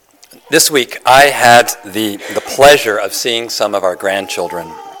This week, I had the pleasure of seeing some of our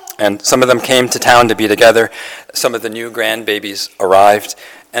grandchildren, and some of them came to town to be together. Some of the new grandbabies arrived,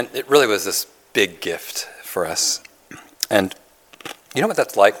 and it really was this big gift for us. And you know what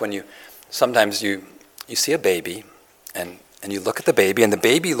that's like when sometimes you see a baby, and you look at the baby, and the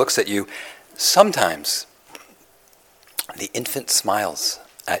baby looks at you. Sometimes the infant smiles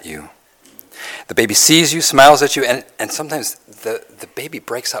at you. The baby sees you, smiles at you, and sometimes the baby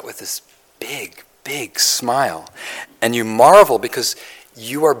breaks out with this big, big smile. And you marvel because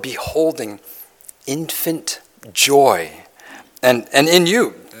you are beholding infant joy. And in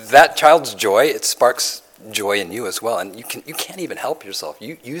you, that child's joy, it sparks joy in you as well. And you can't even help yourself.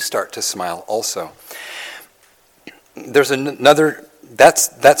 You start to smile also. There's another,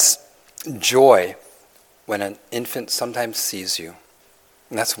 that's joy when an infant sometimes sees you.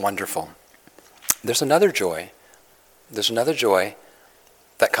 And that's wonderful. There's another joy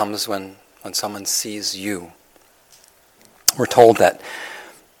that comes when someone sees you. We're told that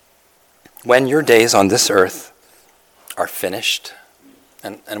when your days on this earth are finished,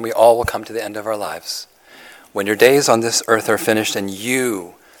 and we all will come to the end of our lives, when your days on this earth are finished and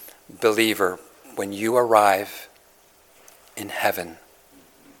you, believer, when you arrive in heaven,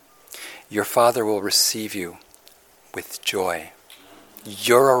 your Father will receive you with joy.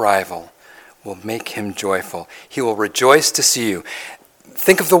 Your arrival will make him joyful. He will rejoice to see you.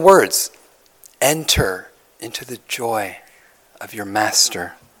 Think of the words. Enter into the joy of your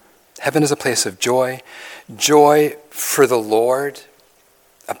master. Heaven is a place of joy. Joy for the Lord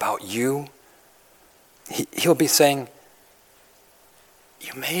about you. He'll be saying,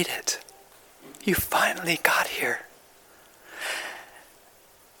 you made it. You finally got here.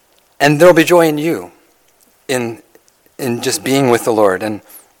 And there'll be joy in you in just being with the Lord. And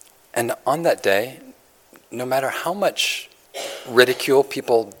on that day, no matter how much ridicule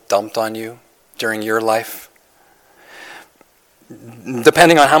people dumped on you during your life,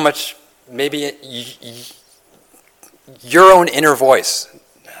 depending on how much maybe your own inner voice,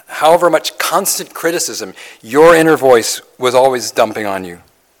 however much constant criticism your inner voice was always dumping on you.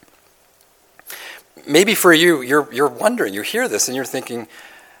 Maybe for you, you're wondering, you hear this and you're thinking,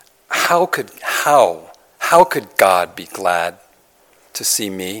 how could God be glad to see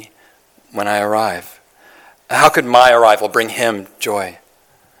me when I arrive? How could my arrival bring him joy?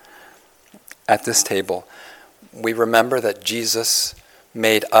 At this table, we remember that Jesus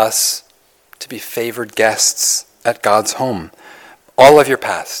made us to be favored guests at God's home. All of your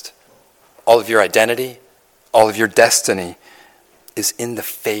past, all of your identity, all of your destiny is in the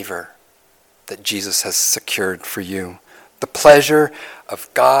favor that Jesus has secured for you. The pleasure of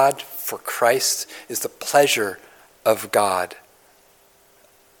God for Christ is the pleasure of God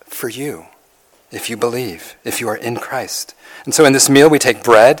for you, if you believe, if you are in Christ. And so in this meal we take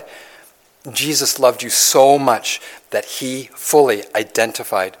bread. Jesus loved you so much that he fully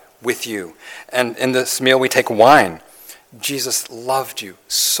identified with you. And in this meal we take wine. Jesus loved you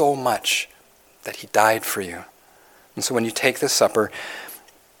so much that he died for you. And so when you take this supper,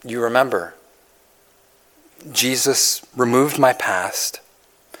 you remember, Jesus removed my past,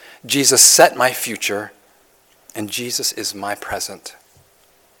 Jesus set my future, and Jesus is my present.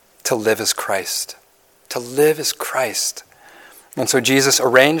 To live as Christ. To live as Christ. And so Jesus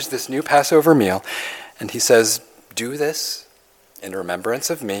arranged this new Passover meal, and he says, do this in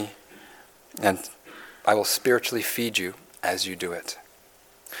remembrance of me, and I will spiritually feed you as you do it.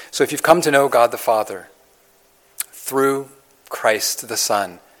 So if you've come to know God the Father through Christ the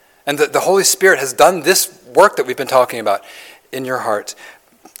Son, and the Holy Spirit has done this work that we've been talking about in your heart,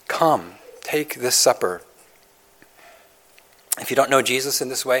 come, take this supper. If you don't know Jesus in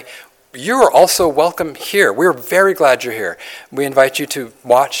this way, you are also welcome here. We're very glad you're here. We invite you to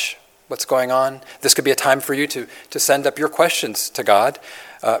watch what's going on. This could be a time for you to send up your questions to God,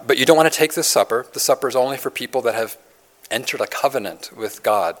 but you don't want to take this supper. The supper is only for people that have entered a covenant with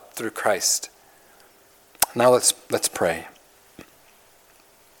God through Christ. Now let's pray.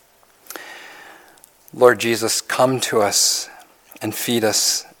 Lord Jesus, come to us and feed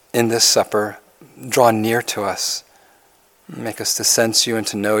us in this supper. Draw near to us. Make us to sense you and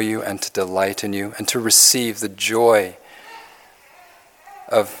to know you and to delight in you and to receive the joy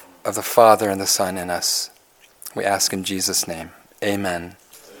of the Father and the Son in us. We ask in Jesus' name. Amen.